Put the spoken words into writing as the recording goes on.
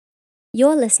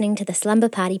You're listening to the Slumber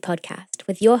Party podcast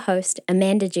with your host,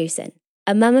 Amanda Jewson,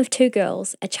 a mum of 2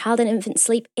 girls, a child and infant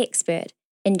sleep expert,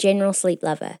 and general sleep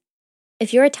lover.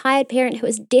 If you're a tired parent who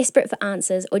is desperate for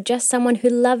answers or just someone who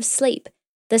loves sleep,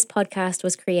 this podcast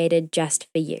was created just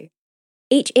for you.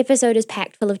 Each episode is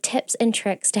packed full of tips and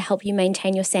tricks to help you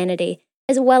maintain your sanity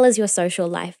as well as your social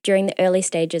life during the early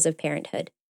stages of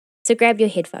parenthood. So grab your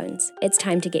headphones. It's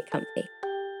time to get comfy.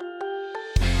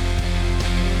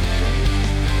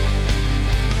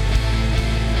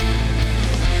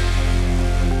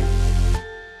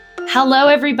 Hello,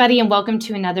 everybody, and welcome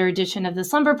to another edition of the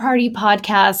Slumber Party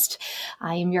podcast.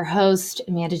 I am your host,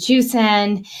 Amanda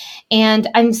Jewson, and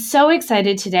I'm so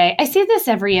excited today. I say this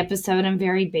every episode. I'm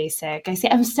very basic. I say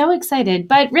I'm so excited,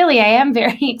 but really, I am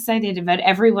very excited about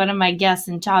every one of my guests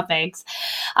and topics.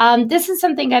 This is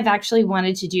something I've actually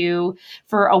wanted to do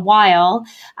for a while,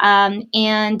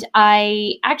 and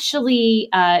I actually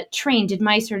did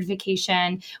my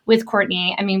certification with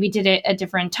Courtney. I mean, we did it at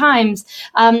different times,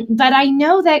 but I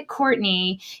know that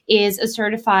Courtney is a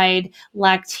certified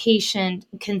lactation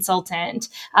consultant.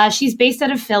 She's based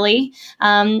out of Philly.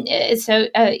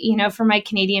 For my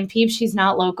Canadian peeps, she's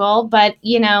not local, but,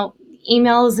 email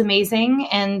is amazing.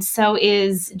 And so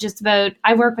is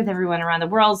I work with everyone around the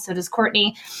world. So does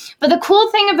Courtney. But the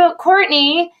cool thing about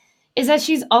Courtney is that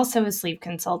she's also a sleep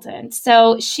consultant.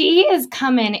 So she is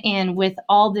coming in with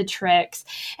all the tricks.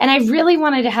 And I really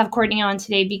wanted to have Courtney on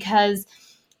today because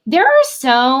there are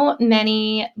so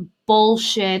many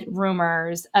bullshit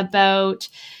rumors about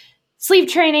sleep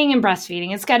training and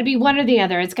breastfeeding. It's got to be one or the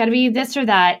other. It's got to be this or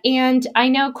that. And I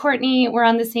know, Courtney, we're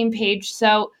on the same page.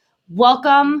 So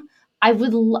welcome.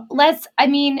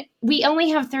 We only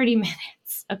have 30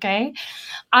 minutes, okay?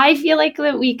 I feel like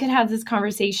that we could have this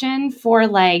conversation for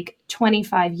like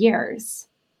 25 years.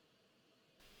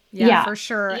 Yeah, for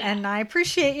sure. Yeah. And I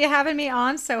appreciate you having me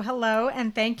on. So hello,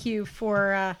 and thank you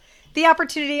for the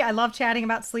opportunity. I love chatting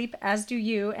about sleep, as do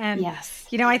you. And, yes.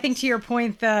 I think to your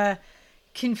point, the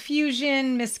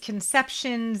confusion,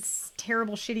 misconceptions,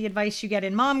 terrible, shitty advice you get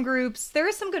in mom groups, there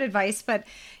is some good advice. But,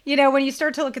 when you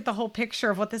start to look at the whole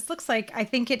picture of what this looks like, I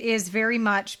think it is very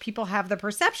much people have the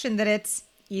perception that it's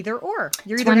either or.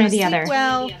 You're either going to sleep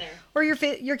well or your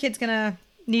kid's going to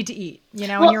need to eat,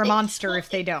 and you're a monster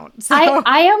if they don't. So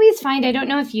I always find, I don't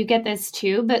know if you get this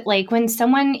too, but like when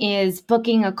someone is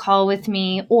booking a call with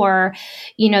me or,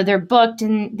 they're booked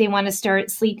and they want to start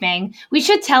sleeping, we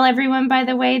should tell everyone, by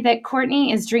the way, that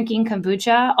Courtney is drinking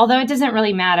kombucha, although it doesn't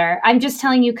really matter. I'm just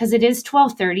telling you because it is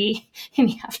 12:30 in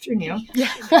the afternoon.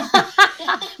 Yeah.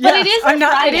 But it is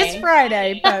Friday. It is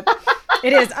Friday, but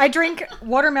it is. I drink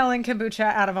watermelon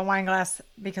kombucha out of a wine glass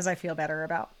because I feel better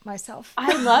about myself.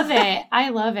 I love it.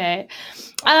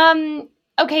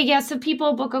 Okay, yeah, so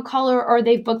people book a call or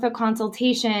they've booked a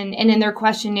consultation, and in their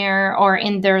questionnaire or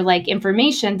in their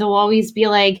information, they'll always be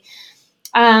like,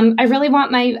 I really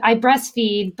want I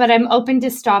breastfeed, but I'm open to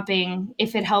stopping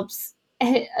if it helps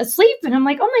sleep. And I'm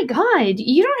like, oh my God,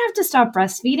 you don't have to stop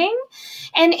breastfeeding.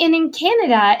 And in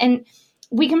Canada, and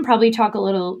we can probably talk a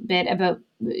little bit about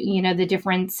the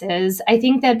differences. I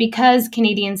think that because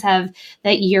Canadians have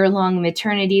that year-long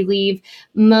maternity leave,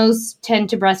 most tend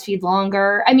to breastfeed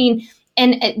longer. I mean,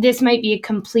 and this might be a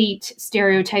complete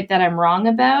stereotype that I'm wrong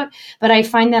about, but I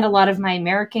find that a lot of my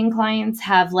American clients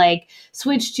have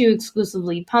switched to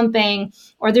exclusively pumping,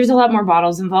 or there's a lot more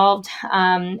bottles involved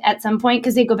at some point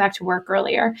because they go back to work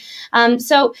earlier.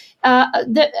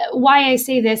 Why I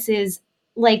say this is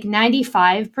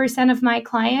 95% of my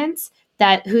clients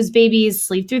whose babies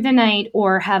sleep through the night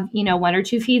or have, 1 or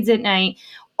 2 feeds at night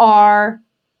are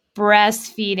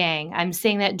breastfeeding. I'm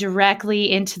saying that directly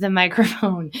into the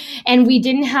microphone. And we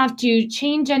didn't have to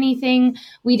change anything.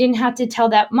 We didn't have to tell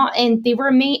that mom, and they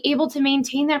were able to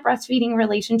maintain that breastfeeding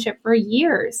relationship for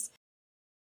years.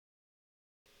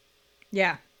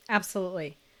 Yeah,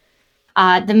 absolutely.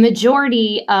 The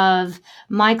majority of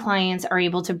my clients are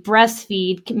able to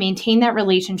breastfeed, maintain that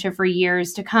relationship for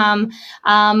years to come.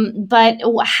 But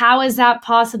how is that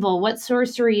possible? What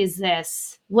sorcery is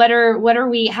this? How are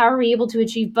we able to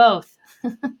achieve both?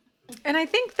 And I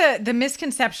think the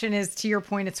misconception is, to your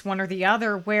point, it's one or the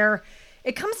other, where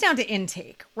it comes down to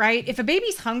intake, right? If a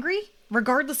baby's hungry,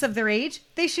 regardless of their age,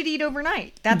 they should eat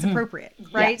overnight. That's appropriate,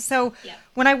 right? Yeah. So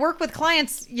when I work with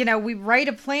clients, we write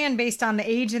a plan based on the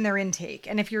age and their intake.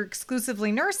 And if you're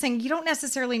exclusively nursing, you don't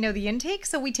necessarily know the intake.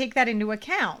 So we take that into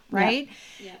account, right?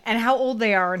 Yeah. And how old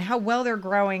they are and how well they're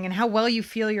growing and how well you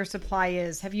feel your supply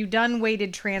is. Have you done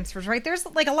weighted transfers, right? There's a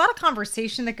lot of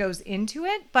conversation that goes into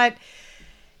it, but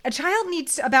a child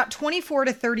needs about 24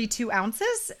 to 32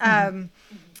 ounces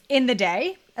in the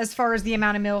day, as far as the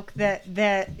amount of milk that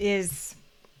is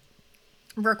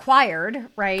required,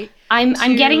 right? I'm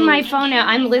getting my phone out.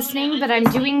 I'm listening, but I'm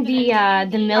doing the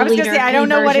milliliter. I was going to say, I don't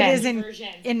know what it is conversion.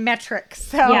 in metrics.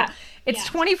 So Yeah. it's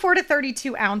 24 to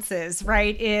 32 ounces,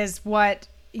 right? Is what,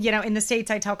 in the States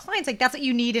I tell clients, like that's what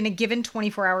you need in a given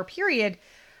 24-hour period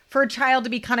for a child to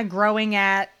be kind of growing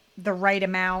at the right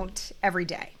amount every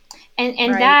day. And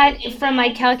right? that, from my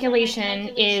calculation,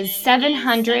 is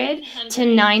 700 to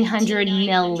 900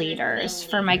 milliliters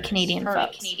for my Canadian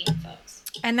folks.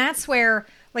 And that's where,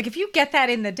 like, if you get that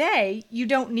in the day, you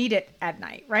don't need it at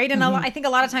night, right? And I think a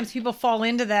lot of times people fall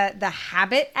into the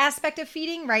habit aspect of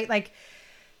feeding, right? Like,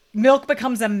 milk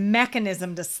becomes a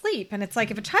mechanism to sleep. And it's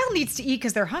like, if a child needs to eat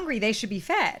because they're hungry, they should be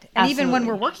fed. And even when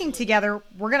we're working together,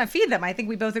 we're going to feed them. I think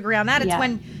we both agree on that. It's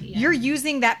when you're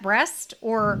using that breast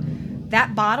or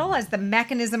that bottle as the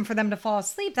mechanism for them to fall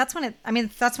asleep. That's when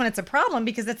it's a problem,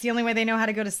 because that's the only way they know how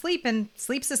to go to sleep. And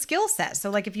sleep's a skill set. So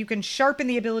like, if you can sharpen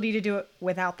the ability to do it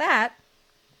without that,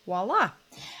 voila.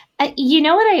 You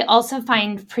know what I also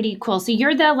find pretty cool? So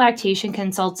you're the lactation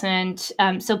consultant.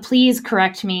 So please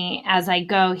correct me as I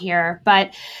go here.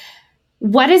 But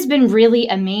what has been really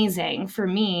amazing for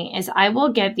me is I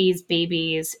will get these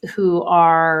babies who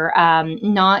are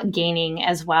not gaining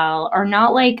as well, or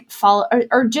not like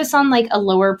or just on like a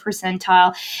lower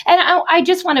percentile. And I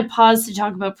just want to pause to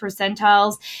talk about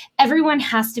percentiles. Everyone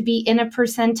has to be in a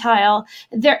percentile.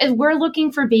 We're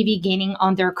looking for baby gaining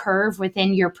on their curve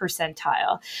within your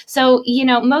percentile. So,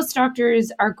 most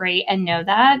doctors are great and know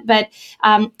that, but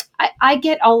I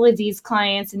get all of these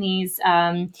clients and these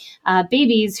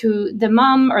babies who the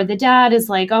mom or the dad is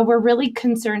like, oh, we're really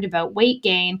concerned about weight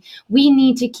gain. We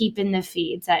need to keep in the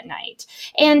feeds at night.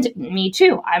 And me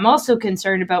too. I'm also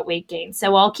concerned about weight gain.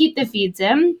 So I'll keep the feeds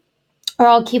in, or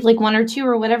I'll keep like 1 or 2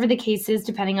 or whatever the case is,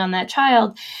 depending on that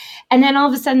child. And then all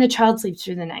of a sudden the child sleeps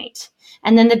through the night.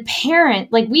 And then the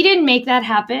parent, like, we didn't make that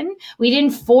happen. We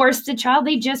didn't force the child.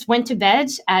 They just went to bed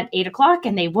at 8 o'clock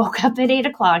and they woke up at 8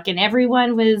 o'clock and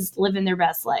everyone was living their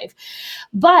best life.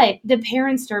 But the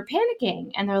parents start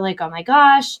panicking and they're like, oh my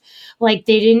gosh, like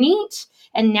they didn't eat.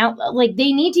 And now, like,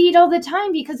 they need to eat all the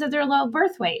time because of their low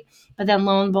birth weight. But then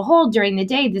lo and behold, during the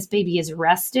day, this baby is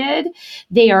rested.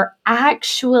 They are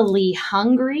actually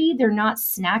hungry. They're not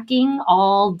snacking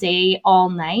all day, all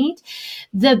night.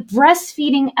 The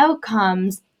breastfeeding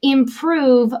outcomes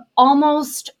improve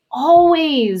almost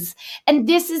always. And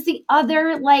this is the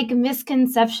other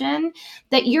misconception,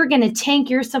 that you're going to tank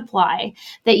your supply,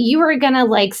 that you are going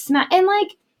to smack. And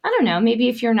I don't know, maybe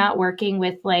if you're not working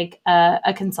with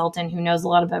a consultant who knows a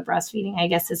lot about breastfeeding, I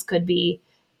guess this could be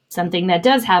something that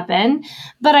does happen.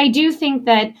 But I do think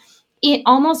that in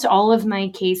almost all of my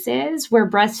cases where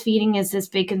breastfeeding is this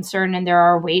big concern and there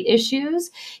are weight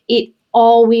issues, it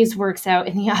always works out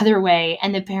in the other way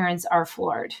and the parents are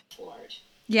floored.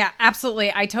 Yeah,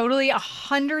 absolutely. I totally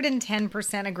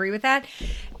 110% agree with that,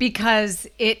 because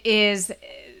it is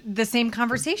the same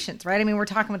conversations, right? I mean, we're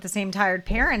talking with the same tired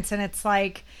parents, and it's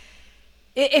like,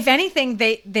 if anything,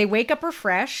 they wake up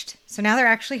refreshed. So now they're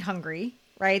actually hungry,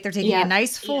 right? They're taking a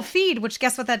nice full feed, which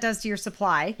guess what that does to your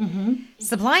supply?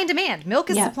 Supply and demand. Milk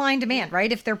is supply and demand,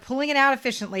 right? If they're pulling it out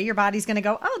efficiently, your body's going to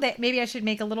go, oh, maybe I should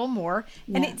make a little more.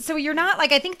 And so you're not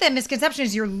I think the misconception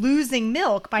is you're losing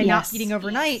milk by not eating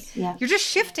overnight. You're just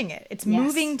shifting it. It's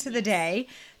moving to the day.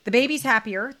 The baby's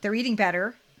happier. They're eating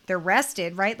better. They're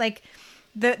rested, right? Like,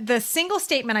 the single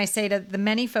statement I say to the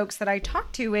many folks that I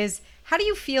talk to is, how do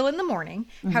you feel in the morning?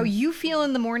 How you feel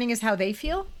in the morning is how they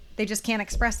feel. They just can't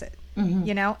express it,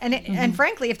 and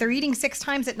frankly, if they're eating 6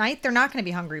 times at night, they're not going to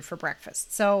be hungry for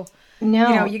breakfast. So,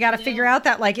 you got to figure out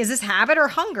that, is this habit or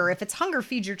hunger? If it's hunger,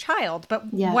 feed your child.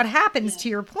 But what happens, to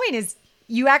your point, is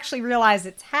you actually realize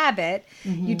it's habit.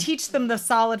 You teach them the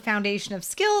solid foundation of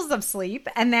skills of sleep,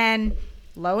 and then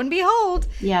lo and behold,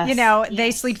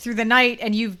 they sleep through the night,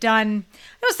 and you've done,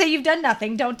 I don't say you've done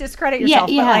nothing, don't discredit yourself,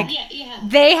 but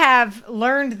they have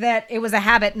learned that it was a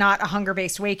habit, not a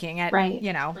hunger-based waking at,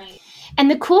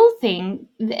 And the cool thing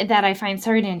that I find,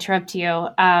 sorry to interrupt you,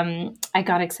 I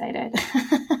got excited.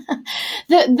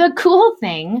 The cool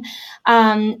thing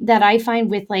that I find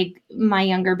with my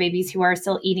younger babies who are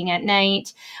still eating at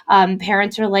night,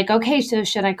 parents are like, okay, so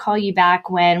should I call you back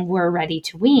when we're ready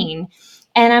to wean?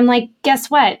 And I'm like, guess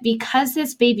what? Because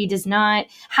this baby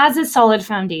has a solid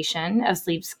foundation of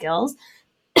sleep skills,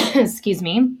 excuse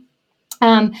me,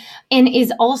 and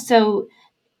is also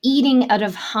eating out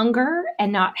of hunger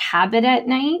and not habit at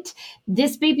night,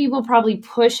 this baby will probably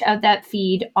push out that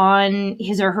feed on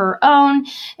his or her own.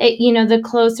 The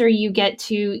closer you get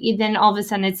to, then all of a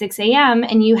sudden it's 6 a.m.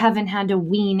 and you haven't had to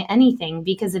wean anything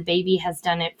because the baby has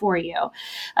done it for you.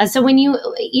 So when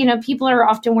people are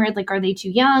often worried, like, are they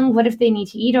too young? What if they need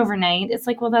to eat overnight? It's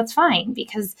like, well, that's fine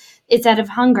because it's out of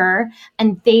hunger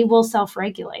and they will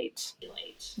self-regulate.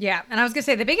 Yeah. And I was going to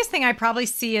say, the biggest thing I probably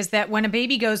see is that when a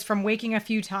baby goes from waking a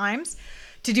few times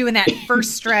to doing that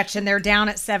first stretch and they're down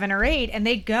at 7 or 8 and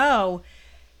they go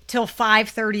till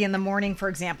 5:30 in the morning, for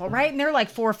example, right? And they're like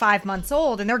 4 or 5 months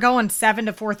old and they're going 7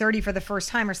 to 4:30 for the first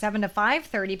time or 7 to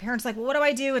 5:30. Parents are like, well, what do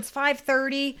I do? It's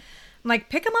 5:30. I'm like,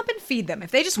 pick them up and feed them.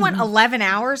 If they just want 11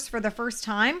 hours for the first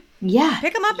time,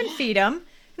 pick them up and feed them.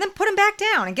 And then put them back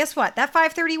down. And guess what? That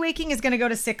 5:30 waking is going to go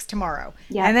to 6 tomorrow.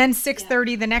 Yeah. And then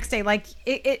 6:30 the next day. Like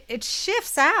it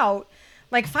shifts out.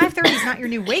 Like 5:30 is not your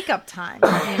new wake up time.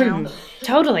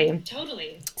 Totally.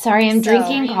 Sorry, I'm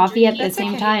drinking coffee at the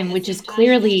same time, which is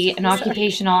clearly an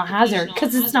occupational hazard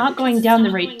because it's not going down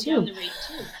the right tube.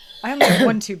 I only have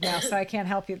one tube now, so I can't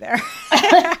help you there.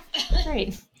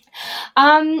 Great.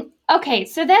 Okay,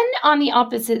 so then on the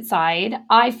opposite side,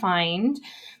 I find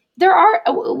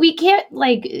we can't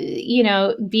I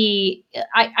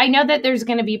know that there's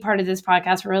going to be part of this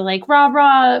podcast where we're like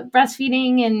rah,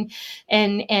 breastfeeding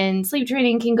and sleep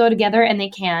training can go together, and they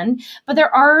can, but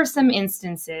there are some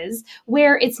instances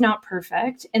where it's not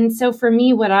perfect. And so for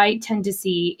me, what I tend to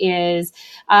see is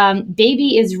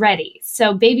baby is ready.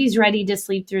 So baby's ready to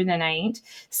sleep through the night.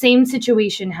 Same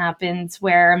situation happens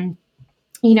where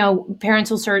parents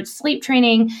will start sleep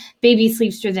training, baby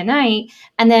sleeps through the night,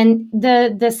 and then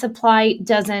the supply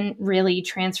doesn't really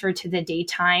transfer to the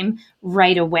daytime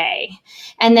right away.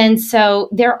 And then so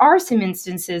there are some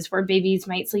instances where babies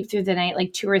might sleep through the night,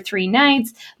 like 2 or 3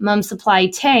 nights, mom supply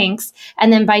tanks,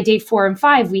 and then by day 4 and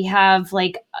 5, we have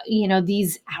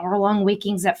these hour-long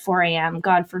wakings at 4 a.m.,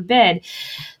 God forbid.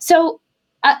 So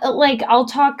I'll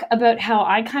talk about how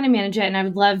I kind of manage it, and I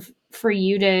would love for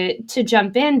you to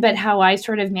jump in, but how I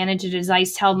sort of manage it is I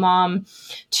tell mom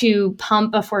to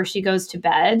pump before she goes to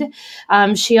bed.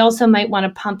 She also might want to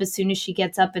pump as soon as she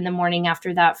gets up in the morning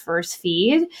after that first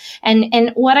feed.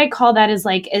 And what I call that is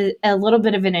like a little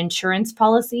bit of an insurance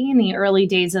policy in the early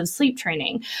days of sleep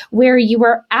training, where you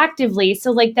are actively,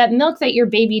 so like that milk that your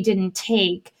baby didn't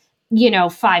take,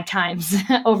 5 times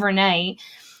overnight,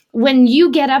 when you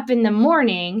get up in the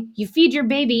morning, you feed your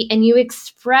baby and you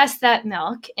express that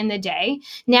milk in the day.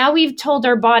 Now we've told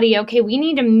our body, okay, we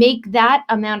need to make that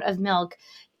amount of milk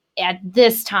at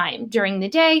this time during the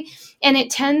day. And it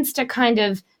tends to kind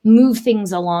of move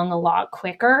things along a lot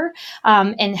quicker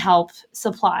and help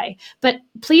supply. But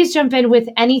please jump in with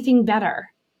anything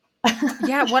better.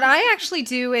 Yeah, what I actually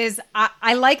do is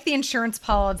I like the insurance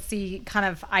policy kind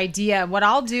of idea. What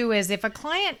I'll do is if a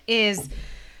client is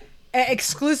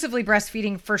exclusively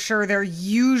breastfeeding, for sure, they're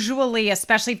usually,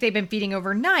 especially if they've been feeding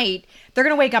overnight, they're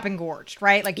going to wake up engorged,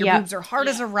 right? Like your boobs are hard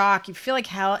as a rock, you feel like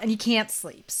hell, and you can't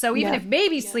sleep. So even if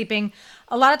baby's sleeping,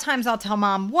 a lot of times I'll tell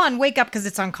mom, 1, wake up because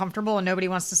it's uncomfortable and nobody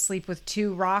wants to sleep with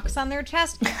 2 rocks on their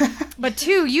chest. But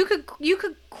 2, you could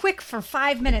quick for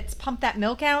 5 minutes pump that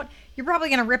milk out. You're probably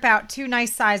going to rip out 2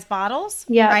 nice size bottles,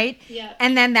 right? Yeah.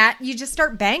 And then you just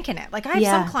start banking it. Like I have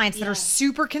some clients that are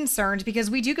super concerned because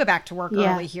we do go back to work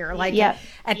early here. Like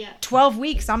at 12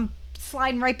 weeks, I'm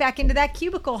sliding right back into that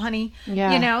cubicle, honey.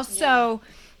 Yeah. So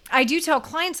I do tell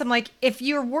clients, I'm like, if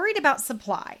you're worried about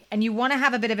supply and you want to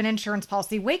have a bit of an insurance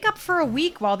policy, wake up for a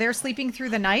week while they're sleeping through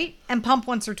the night and pump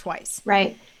once or twice.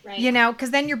 Right.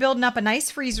 Because then you're building up a nice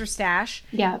freezer stash.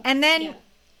 Yeah. And then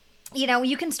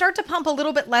you can start to pump a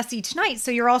little bit less each night.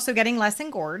 So you're also getting less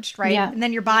engorged, right? Yeah. And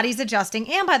then your body's adjusting.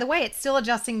 And by the way, it's still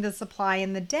adjusting the supply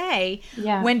in the day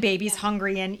when baby's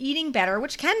hungry and eating better,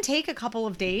 which can take a couple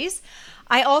of days.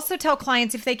 I also tell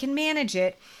clients if they can manage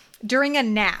it during a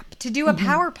nap to do a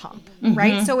power pump,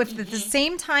 right? So if at the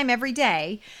same time every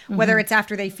day, whether it's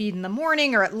after they feed in the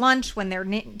morning or at lunch when they're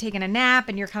taking a nap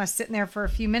and you're kind of sitting there for a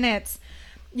few minutes,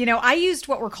 I used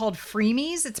what were called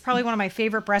Freemies. It's probably one of my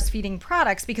favorite breastfeeding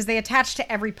products because they attach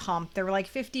to every pump. They were like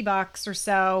 $50 or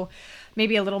so,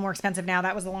 maybe a little more expensive now.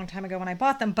 That was a long time ago when I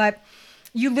bought them. But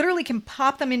you literally can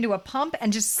pop them into a pump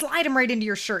and just slide them right into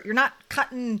your shirt. You're not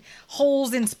cutting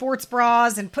holes in sports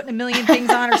bras and putting a million things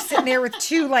on or sitting there with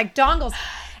 2 like dongles.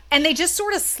 And they just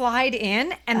sort of slide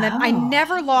in, and then I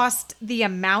never lost the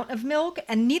amount of milk,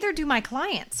 and neither do my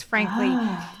clients, frankly.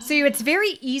 So it's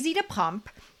very easy to pump.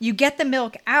 you get the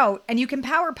milk out and you can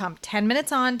power pump 10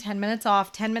 minutes on, 10 minutes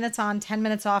off, 10 minutes on, 10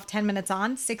 minutes off, 10 minutes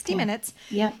on, 60 minutes.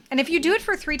 Yeah. And if you do it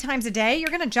for 3 times a day,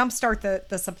 you're going to jumpstart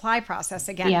the supply process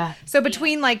again. Yeah. So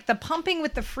between like the pumping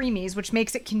with the freemies, which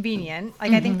makes it convenient,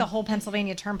 like I think the whole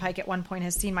Pennsylvania Turnpike at one point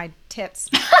has seen my tits.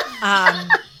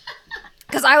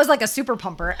 Because I was like a super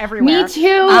pumper everywhere. Me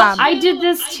too. I did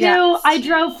this too. Yeah. I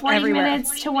drove 40 Everywhere.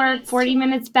 minutes to work, 40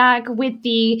 minutes back with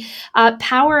the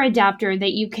power adapter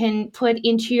that you can put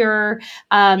into your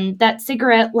that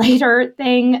cigarette lighter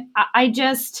thing. I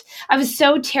was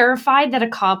so terrified that a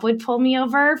cop would pull me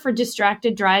over for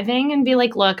distracted driving and be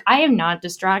like, look, I am not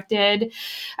distracted.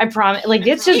 I promise. Like,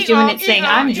 it's just doing its thing.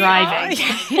 I'm driving.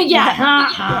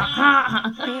 Yeah.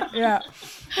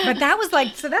 But that was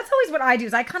like, so that's always what I do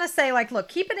is I kind of say like, look,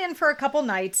 keep it in for a couple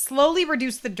nights, slowly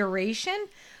reduce the duration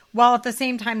while at the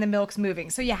same time the milk's moving.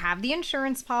 So you have the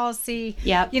insurance policy.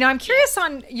 Yeah. You know, I'm curious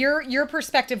on your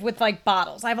perspective with like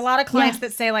bottles. I have a lot of clients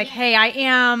that say like, hey, I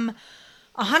am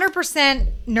 100%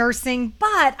 nursing,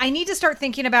 but I need to start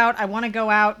thinking about, I want to go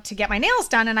out to get my nails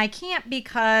done and I can't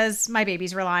because my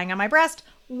baby's relying on my breast.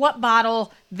 What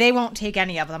bottle? They won't take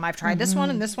any of them. I've tried this one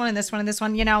and this one and this one and this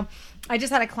one. You know, I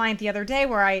just had a client the other day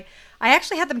where I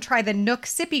actually had them try the Nook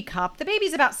Sippy Cup. The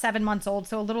baby's about 7 months old,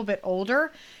 so a little bit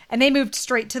older. And they moved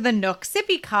straight to the Nook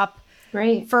Sippy Cup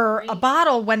for a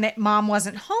bottle when the mom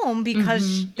wasn't home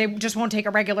because they just won't take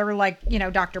a regular, like, you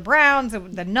know, Dr. Brown's,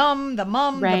 the Numb, the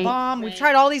Mum, the Bomb. We've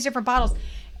tried all these different bottles.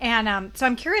 And so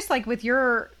I'm curious, like with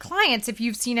your clients, if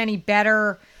you've seen any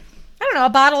better, I don't know, a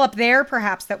bottle up there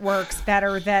perhaps that works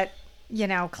better that, you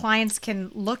know, clients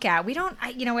can look at.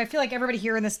 I feel like everybody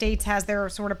here in the States has their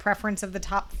sort of preference of the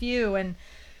top few. And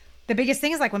the biggest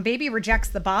thing is like when baby rejects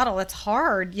the bottle, it's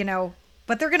hard, you know,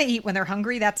 but they're going to eat when they're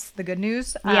hungry. That's the good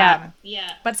news. Yeah.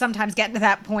 But sometimes getting to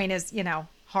that point is, you know,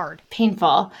 hard.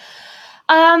 Painful.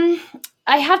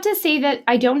 I have to say that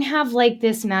I don't have like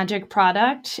this magic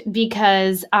product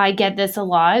because I get this a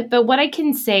lot. But what I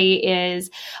can say is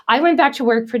I went back to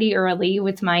work pretty early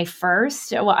with my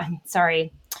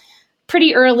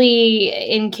pretty early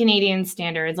in Canadian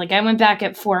standards. Like I went back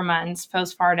at 4 months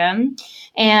postpartum.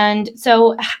 And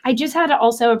so I just had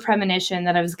also a premonition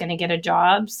that I was going to get a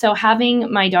job. So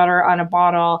having my daughter on a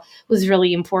bottle was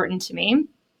really important to me.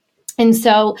 And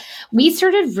so we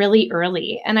started really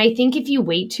early. And I think if you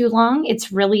wait too long,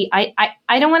 it's really, I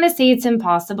don't want to say it's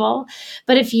impossible,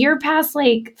 but if you're past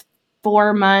like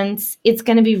 4 months, it's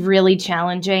going to be really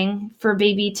challenging for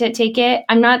baby to take it.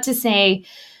 I'm not to say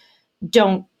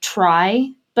don't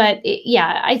try, but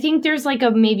I think there's like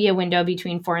maybe a window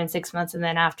between 4 and 6 months. And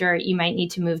then after you might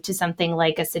need to move to something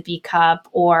like a sippy cup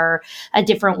or a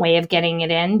different way of getting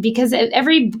it in because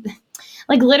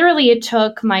literally it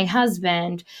took my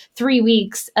husband 3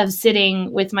 weeks of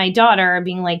sitting with my daughter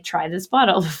being like, try this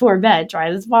bottle before bed,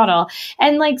 try this bottle.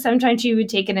 And like sometimes she would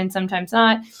take it and sometimes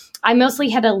not. I mostly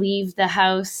had to leave the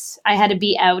house. I had to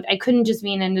be out. I couldn't just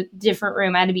be in a different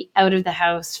room. I had to be out of the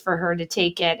house for her to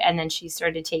take it. And then she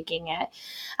started taking it.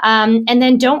 And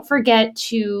then don't forget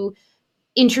to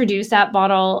introduce that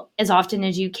bottle as often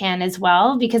as you can as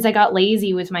well, because I got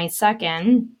lazy with my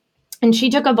second. And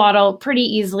she took a bottle pretty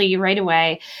easily right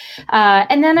away.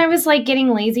 And then I was like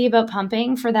getting lazy about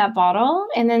pumping for that bottle.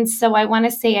 And then so I want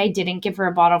to say I didn't give her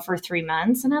a bottle for 3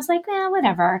 months. And I was like,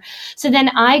 whatever. So then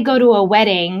I go to a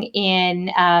wedding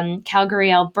in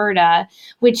Calgary, Alberta,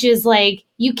 which is like,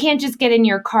 you can't just get in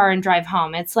your car and drive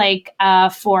home. It's like a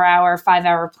 4-hour,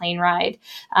 5-hour plane ride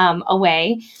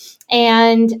away.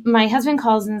 And my husband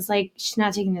calls and is like, she's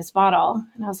not taking this bottle.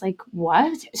 And I was like,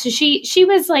 what? So she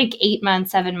was like 8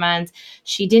 months, 7 months.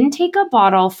 She didn't take a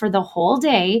bottle for the whole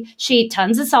day. She ate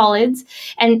tons of solids.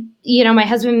 And, you know, my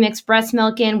husband mixed breast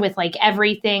milk in with like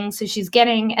everything. So she's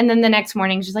getting, and then the next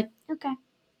morning she's like, okay,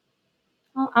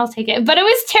 I'll take it. But it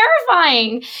was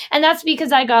terrifying. And that's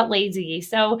because I got lazy.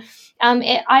 So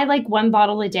I like 1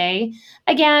 bottle a day.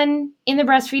 Again, in the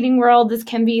breastfeeding world, this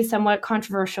can be somewhat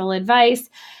controversial advice.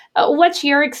 What's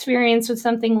your experience with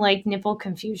something like nipple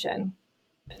confusion?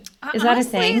 Is that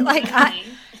Honestly, a thing? Like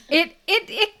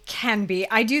it can be.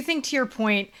 I do think to your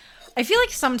point, I feel like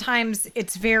sometimes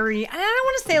it's very, I don't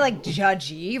want to say like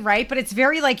judgy, right? But it's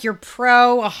very like you're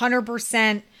pro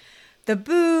 100% the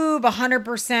boob,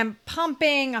 100%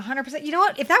 pumping, 100%. You know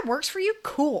what? If that works for you,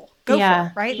 cool. Go for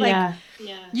it, right? Like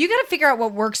you got to figure out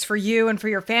what works for you and for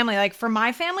your family. Like for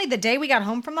my family, the day we got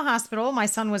home from the hospital, my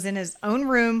son was in his own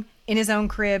room, in his own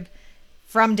crib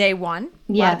from day one.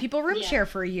 A lot of people room share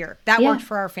for a year. That worked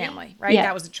for our family, right?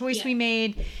 That was a choice we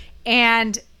made.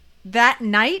 And that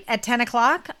night at 10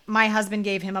 o'clock, my husband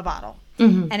gave him a bottle.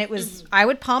 And it was, I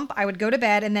would pump, I would go to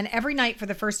bed. And then every night for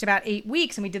the first about 8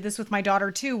 weeks, and we did this with my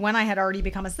daughter too, when I had already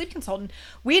become a sleep consultant,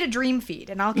 we had a dream feed,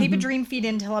 and I'll keep a dream feed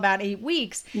until about 8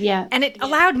 weeks. Yeah. And it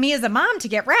allowed me as a mom to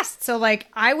get rest. So like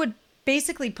I would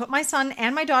basically put my son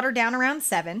and my daughter down around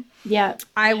 7. Yeah.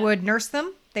 I would nurse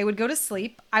them. They would go to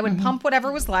sleep. I would pump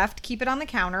whatever was left, keep it on the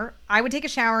counter. I would take a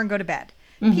shower and go to bed.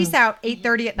 Peace out,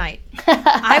 8:30 at night.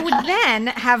 I would then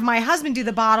have my husband do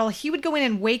the bottle. He would go in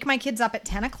and wake my kids up at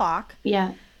 10 o'clock.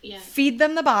 Yeah. Feed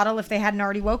them the bottle if they hadn't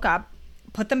already woke up.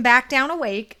 Put them back down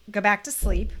awake, go back to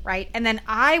sleep, right? And then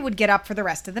I would get up for the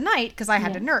rest of the night because I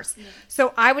had to nurse.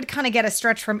 So I would kind of get a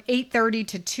stretch from 8:30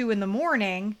 to 2 in the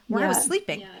morning where I was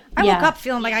sleeping. I woke up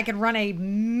feeling like I could run a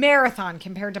marathon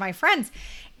compared to my friends.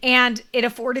 And it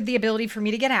afforded the ability for me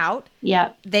to get out.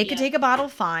 Yeah. They could take a bottle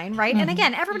fine, right? And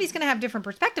again, everybody's going to have different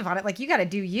perspective on it. Like, you got to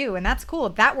do you, and that's cool.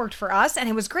 That worked for us, and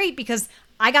it was great because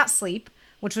I got sleep,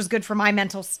 which was good for my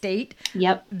mental state.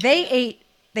 Yep. They ate.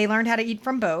 They learned how to eat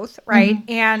from both, right?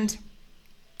 And,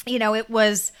 you know, it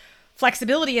was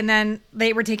flexibility. And then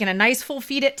they were taking a nice full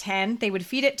feed at 10. They would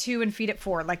feed at 2 and feed at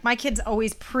 4. Like, my kids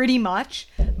always pretty much,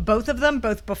 both of them,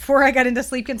 both before I got into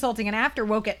sleep consulting and after,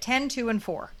 woke at 10, 2, and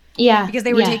 4. Yeah. Because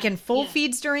they were taking full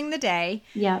feeds during the day.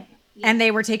 Yeah. And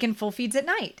they were taking full feeds at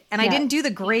night. And I didn't do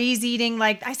the graze eating.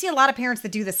 Like, I see a lot of parents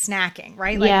that do the snacking,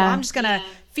 right? Like, well, I'm just going to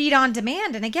feed on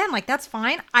demand. And again, like, that's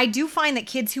fine. I do find that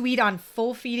kids who eat on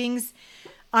full feedings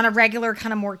on a regular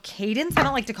kind of more cadence, I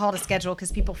don't like to call it a schedule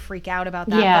because people freak out about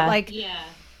that. Yeah. But like,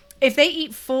 if they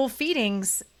eat full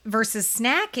feedings versus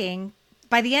snacking,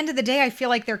 by the end of the day, I feel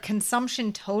like their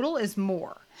consumption total is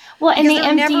more. Well, and Because they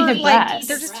they're empty never, the like, breast.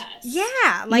 they're just,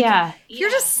 if you're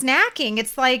just snacking,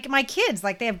 it's like my kids,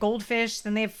 like, they have goldfish,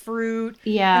 then they have fruit.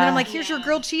 Yeah. And then I'm like, here's your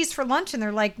grilled cheese for lunch. And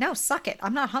they're like, no, suck it.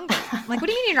 I'm not hungry. I'm like, what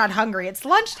do you mean you're not hungry? It's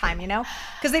lunchtime, you know,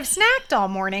 because they've snacked all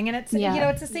morning. And it's, you know,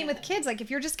 it's the same with kids. Like,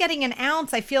 if you're just getting an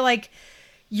ounce, I feel like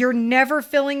you're never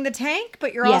filling the tank,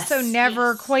 but you're also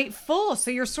never quite full.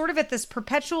 So you're sort of at this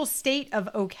perpetual state of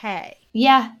okay.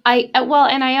 Yeah. I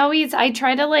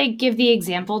try to like give the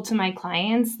example to my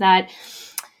clients that,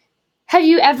 have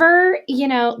you ever, you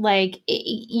know, like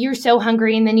you're so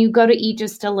hungry and then you go to eat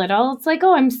just a little. It's like,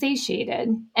 oh, I'm satiated.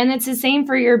 And it's the same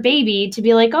for your baby to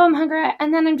be like, oh, I'm hungry.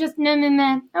 And then I'm just,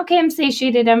 okay, I'm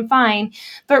satiated. I'm fine.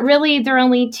 But really, they're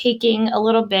only taking a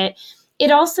little bit.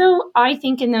 It also, I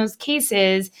think in those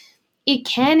cases, it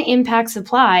can impact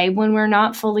supply when we're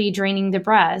not fully draining the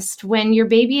breast. When your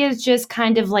baby is just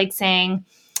kind of like saying,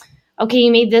 okay,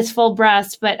 you made this full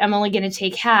breast, but I'm only going to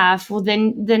take half. Well,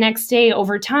 then the next day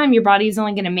over time, your body is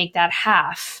only going to make that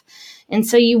half. And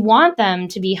so you want them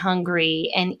to be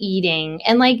hungry and eating.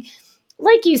 And like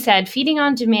you said, feeding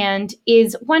on demand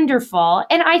is wonderful.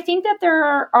 And I think that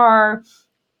there are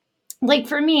like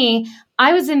for me,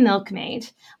 I was a milkmaid.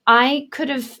 I could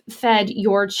have fed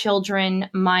your children,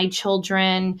 my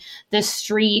children, the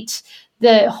street,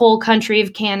 the whole country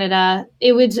of Canada.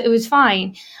 It was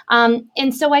fine.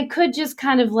 And so I could just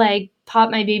kind of like pop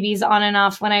my babies on and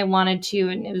off when I wanted to,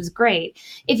 and it was great.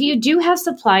 If you do have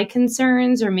supply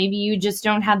concerns, or maybe you just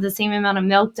don't have the same amount of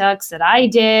milk ducts that I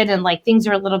did, and like things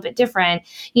are a little bit different,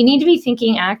 you need to be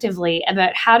thinking actively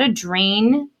about how to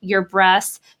drain your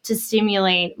breasts to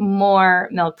stimulate more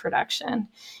milk production,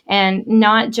 and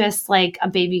not just like a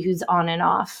baby who's on and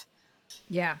off.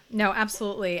 Yeah, no,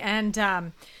 absolutely. And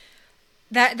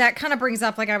that kind of brings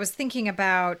up, like, I was thinking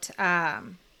about,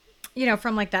 you know,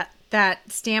 from like that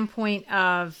standpoint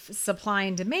of supply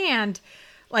and demand,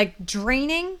 like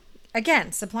draining,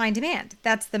 again, supply and demand.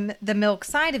 That's the milk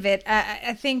side of it.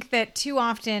 I think that too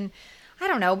often, I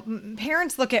don't know,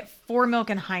 parents look at foremilk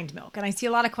and hindmilk, and I see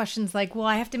a lot of questions like, well,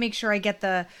 I have to make sure I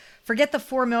forget the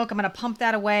foremilk, I'm going to pump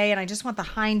that away, and I just want the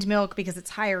hindmilk because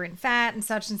it's higher in fat and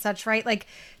such, right? Like,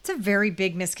 it's a very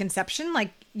big misconception.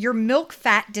 Like, your milk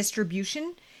fat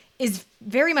distribution is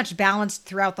very much balanced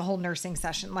throughout the whole nursing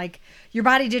session. Like, your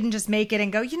body didn't just make it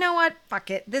and go, you know what,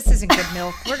 fuck it, this isn't good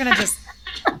milk, we're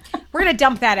gonna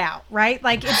dump that out, right?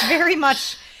 Like, it's very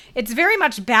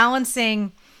much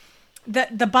balancing.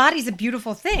 The body's a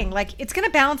beautiful thing. Like, it's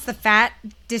gonna balance the fat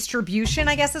distribution,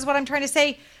 I guess is what I'm trying to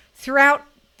say, throughout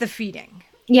the feeding.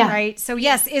 Yeah. Right. So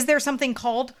yes, is there something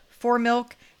called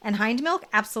foremilk and hindmilk?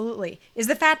 Absolutely. Is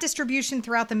the fat distribution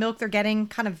throughout the milk they're getting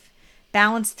kind of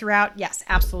balanced throughout? Yes,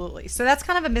 absolutely. So that's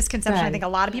kind of a misconception I think a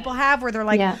lot of people have, where they're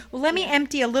like, well, let me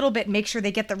empty a little bit and make sure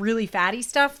they get the really fatty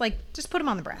stuff. Like, just put them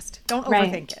on the breast. Don't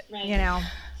overthink it, you know?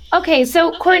 Okay,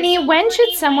 so Courtney, when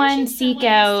should someone seek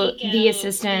out the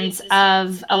assistance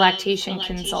of a lactation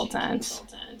consultant?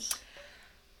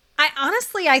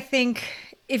 I think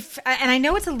and I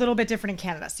know it's a little bit different in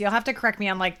Canada, so you'll have to correct me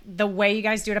on like the way you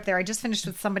guys do it up there. I just finished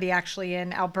with somebody actually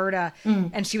in Alberta,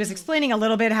 and she was explaining a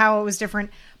little bit how it was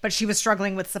different, but she was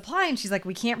struggling with supply, and she's like,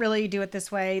 we can't really do it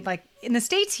this way. Like in the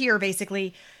States here,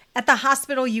 basically, at the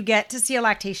hospital, you get to see a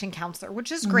lactation counselor, which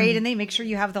is great, and they make sure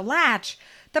you have the latch.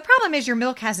 The problem is your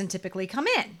milk hasn't typically come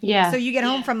in. Yeah. So you get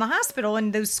home from the hospital,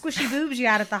 and those squishy boobs you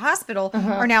had at the hospital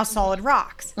are now solid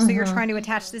rocks. So you're trying to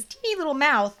attach this teeny little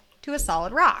mouth to a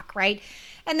solid rock, right?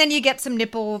 And then you get some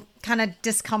nipple kind of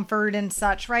discomfort and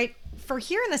such, right? For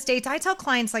here in the States, I tell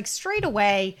clients like straight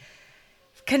away,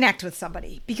 connect with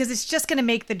somebody, because it's just going to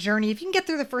make the journey. If you can get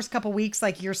through the first couple weeks,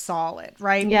 like you're solid,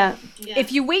 right? Yeah.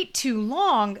 If you wait too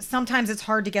long, sometimes it's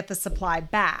hard to get the supply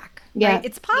back. Yeah. Right?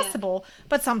 It's possible,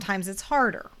 but sometimes it's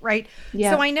harder, right?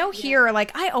 Yeah. So I know here,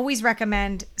 like I always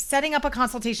recommend setting up a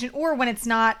consultation, or when it's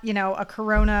not, a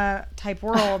Corona type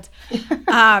world,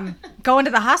 going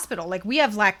to the hospital. Like we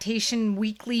have lactation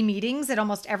weekly meetings at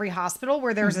almost every hospital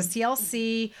where there's a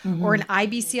CLC or an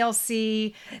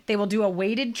IBCLC. They will do a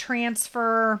weighted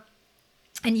transfer.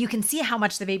 And you can see how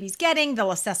much the baby's getting.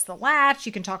 They'll assess the latch.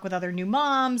 You can talk with other new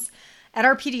moms. At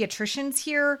our pediatricians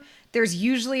here, there's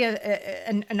usually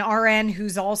an RN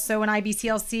who's also an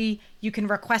IBCLC. You can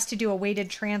request to do a weighted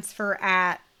transfer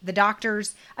at the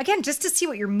doctors, again, just to see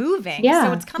what you're moving. Yeah.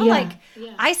 So it's kind of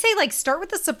I say like start with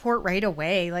the support right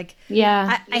away. Like,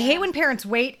 I hate when parents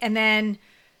wait and then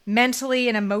mentally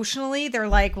and emotionally they're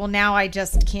like, well, now I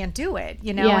just can't do it,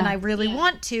 and I really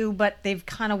want to, but they've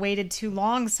kind of waited too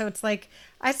long. So it's like,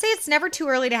 I say it's never too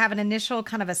early to have an initial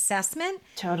kind of assessment.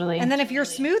 Totally. And then if you're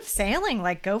smooth sailing,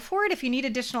 like go for it. If you need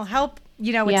additional help,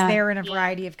 it's there in a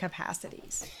variety of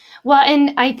capacities. Well,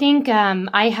 and I think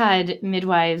I had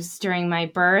midwives during my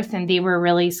birth, and they were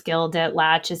really skilled at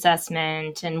latch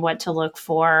assessment and what to look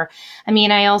for. I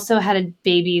mean, I also had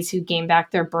babies who gained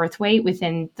back their birth weight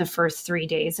within the first 3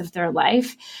 days of their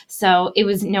life. So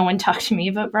no one talked to me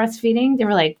about breastfeeding. They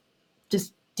were like,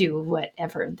 just do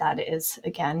whatever that is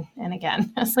again and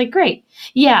again. I was like, great.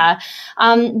 Yeah.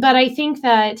 But I think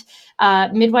that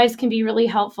midwives can be really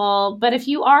helpful. But if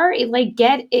you are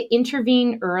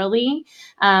intervene early.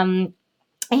 And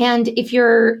if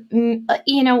you're,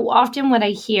 often what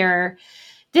I hear,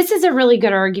 this is a really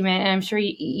good argument, and I'm sure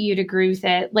you'd agree with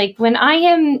it. Like when I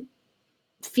am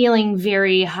feeling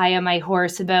very high on my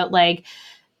horse about like,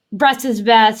 breast is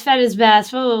best, fed is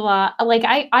best, blah, blah, blah. Like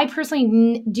I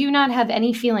personally do not have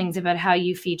any feelings about how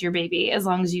you feed your baby as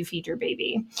long as you feed your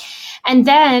baby. And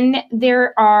then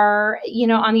there are,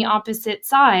 on the opposite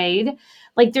side,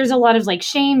 like there's a lot of like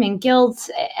shame and guilt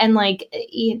and like,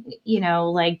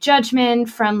 like judgment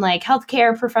from like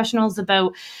healthcare professionals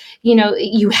about,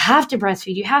 you have to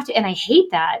breastfeed, you have to, and I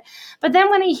hate that. But then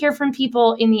when I hear from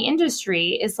people in the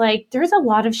industry, it's like, there's a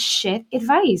lot of shit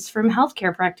advice from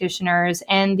healthcare practitioners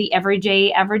and the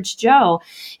everyday average Joe.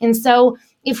 And so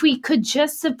if we could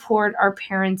just support our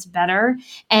parents better,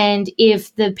 and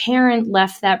if the parent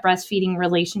left that breastfeeding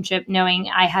relationship knowing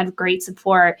I had great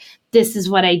support, this is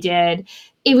what I did,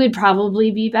 it would probably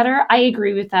be better. I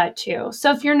agree with that too.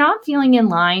 So if you're not feeling in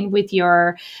line with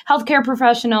your healthcare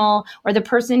professional or the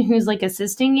person who's like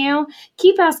assisting you,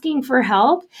 keep asking for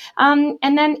help. And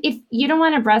then if you don't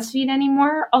want to breastfeed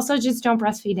anymore, also just don't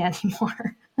breastfeed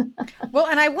anymore. Well,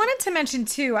 and I wanted to mention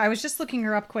too, I was just looking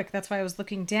her up quick. That's why I was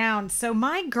looking down. So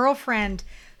my girlfriend,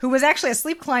 who was actually a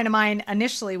sleep client of mine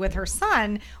initially with her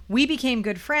son, we became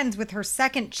good friends. With her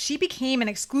second, she became an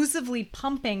exclusively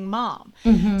pumping mom.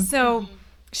 So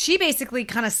she basically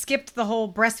kind of skipped the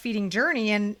whole breastfeeding journey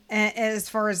and as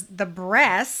far as the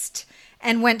breast,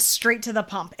 and went straight to the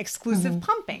pump, exclusive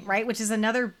pumping, right? Which is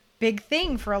another big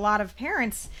thing for a lot of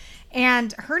parents.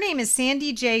 And her name is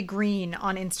Sandy J. Green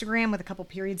on Instagram with a couple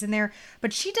periods in there.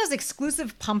 But she does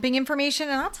exclusive pumping information.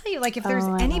 And I'll tell you, like, if there's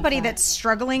anybody that's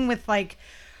struggling with like,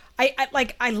 I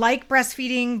like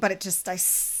breastfeeding, but it just,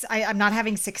 I'm not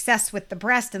having success with the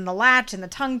breast and the latch and the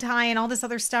tongue tie and all this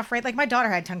other stuff, right? Like my daughter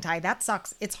had tongue tie. That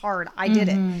sucks. It's hard. I did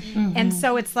it. And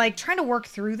so it's like trying to work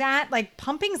through that. Like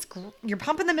you're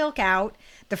pumping the milk out.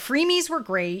 The freebies were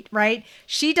great, right?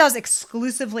 She does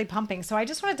exclusively pumping. So I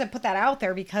just wanted to put that out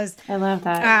there because I love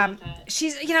that.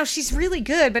 She's really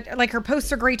good, but like her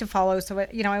posts are great to follow. So,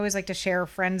 I always like to share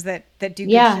friends that do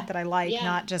good shit that I like,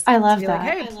 not just I love to be that.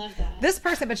 like, hey, I love that. This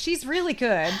person, but she's really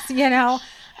good, Good.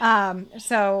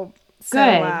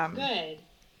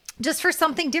 Just for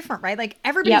something different, right? Like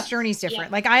everybody's journey is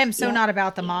different. Like I am so not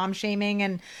about the mom shaming,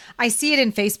 and I see it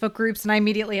in Facebook groups and I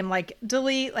immediately am like,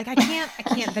 delete, like I can't,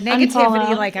 the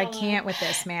negativity, like I can't with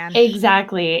this, man.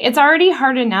 Exactly. It's already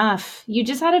hard enough. You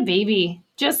just had a baby.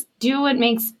 Just do what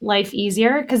makes life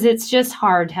easier because it's just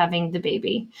hard having the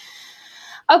baby.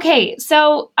 Okay,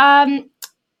 so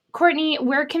Courtney,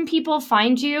 where can people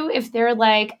find you if they're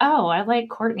like, oh, I like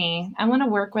Courtney, I want to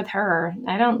work with her.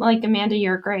 I don't like Amanda,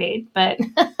 you're great, but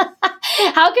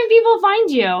how can people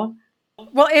find you?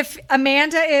 Well, if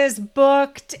Amanda is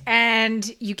booked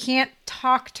and you can't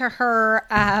talk to her,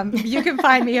 you can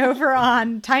find me over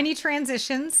on Tiny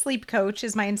Transitions. Sleep Coach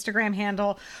is my Instagram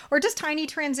handle, or just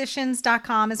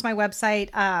tinytransitions.com is my website.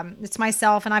 It's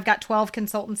myself, and I've got 12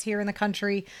 consultants here in the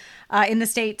country, in the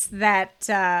States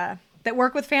that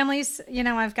work with families. You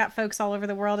know, I've got folks all over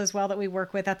the world as well that we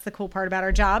work with. That's the cool part about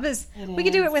our job is we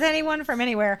can do it with anyone from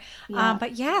anywhere. Yeah.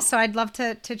 But yeah, so I'd love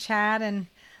to chat and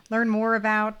learn more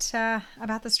about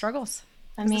the struggles.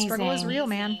 Amazing. The struggle is real,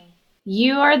 man.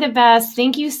 You are the best.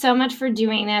 Thank you so much for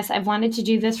doing this. I've wanted to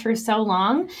do this for so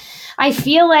long. I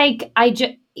feel like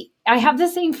I have the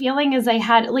same feeling as I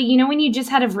had, like, you know, when you just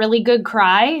had a really good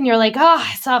cry and you're like, oh,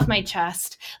 it's off my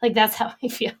chest. Like, that's how I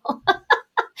feel.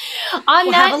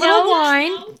 Have a little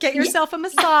wine, get yourself a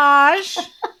massage.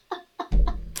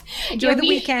 Enjoy the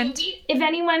weekend. If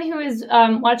anyone who is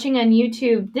watching on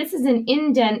YouTube, this is an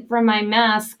indent from my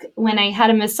mask when I had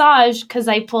a massage because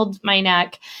I pulled my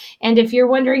neck. And if you're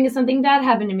wondering if something bad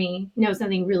happened to me, no,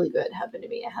 something really good happened to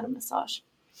me. I had a massage.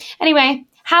 Anyway,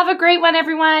 have a great one,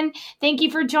 everyone. Thank you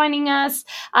for joining us.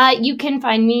 You can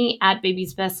find me at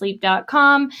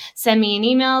babiesbestsleep.com. Send me an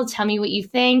email. Tell me what you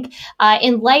think.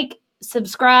 And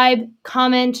subscribe,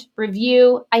 comment,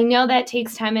 review. I know that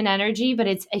takes time and energy, but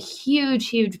it's a huge,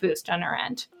 huge boost on our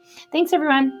end. Thanks,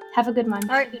 everyone. Have a good one.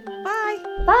 All right.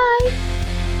 Bye. Bye.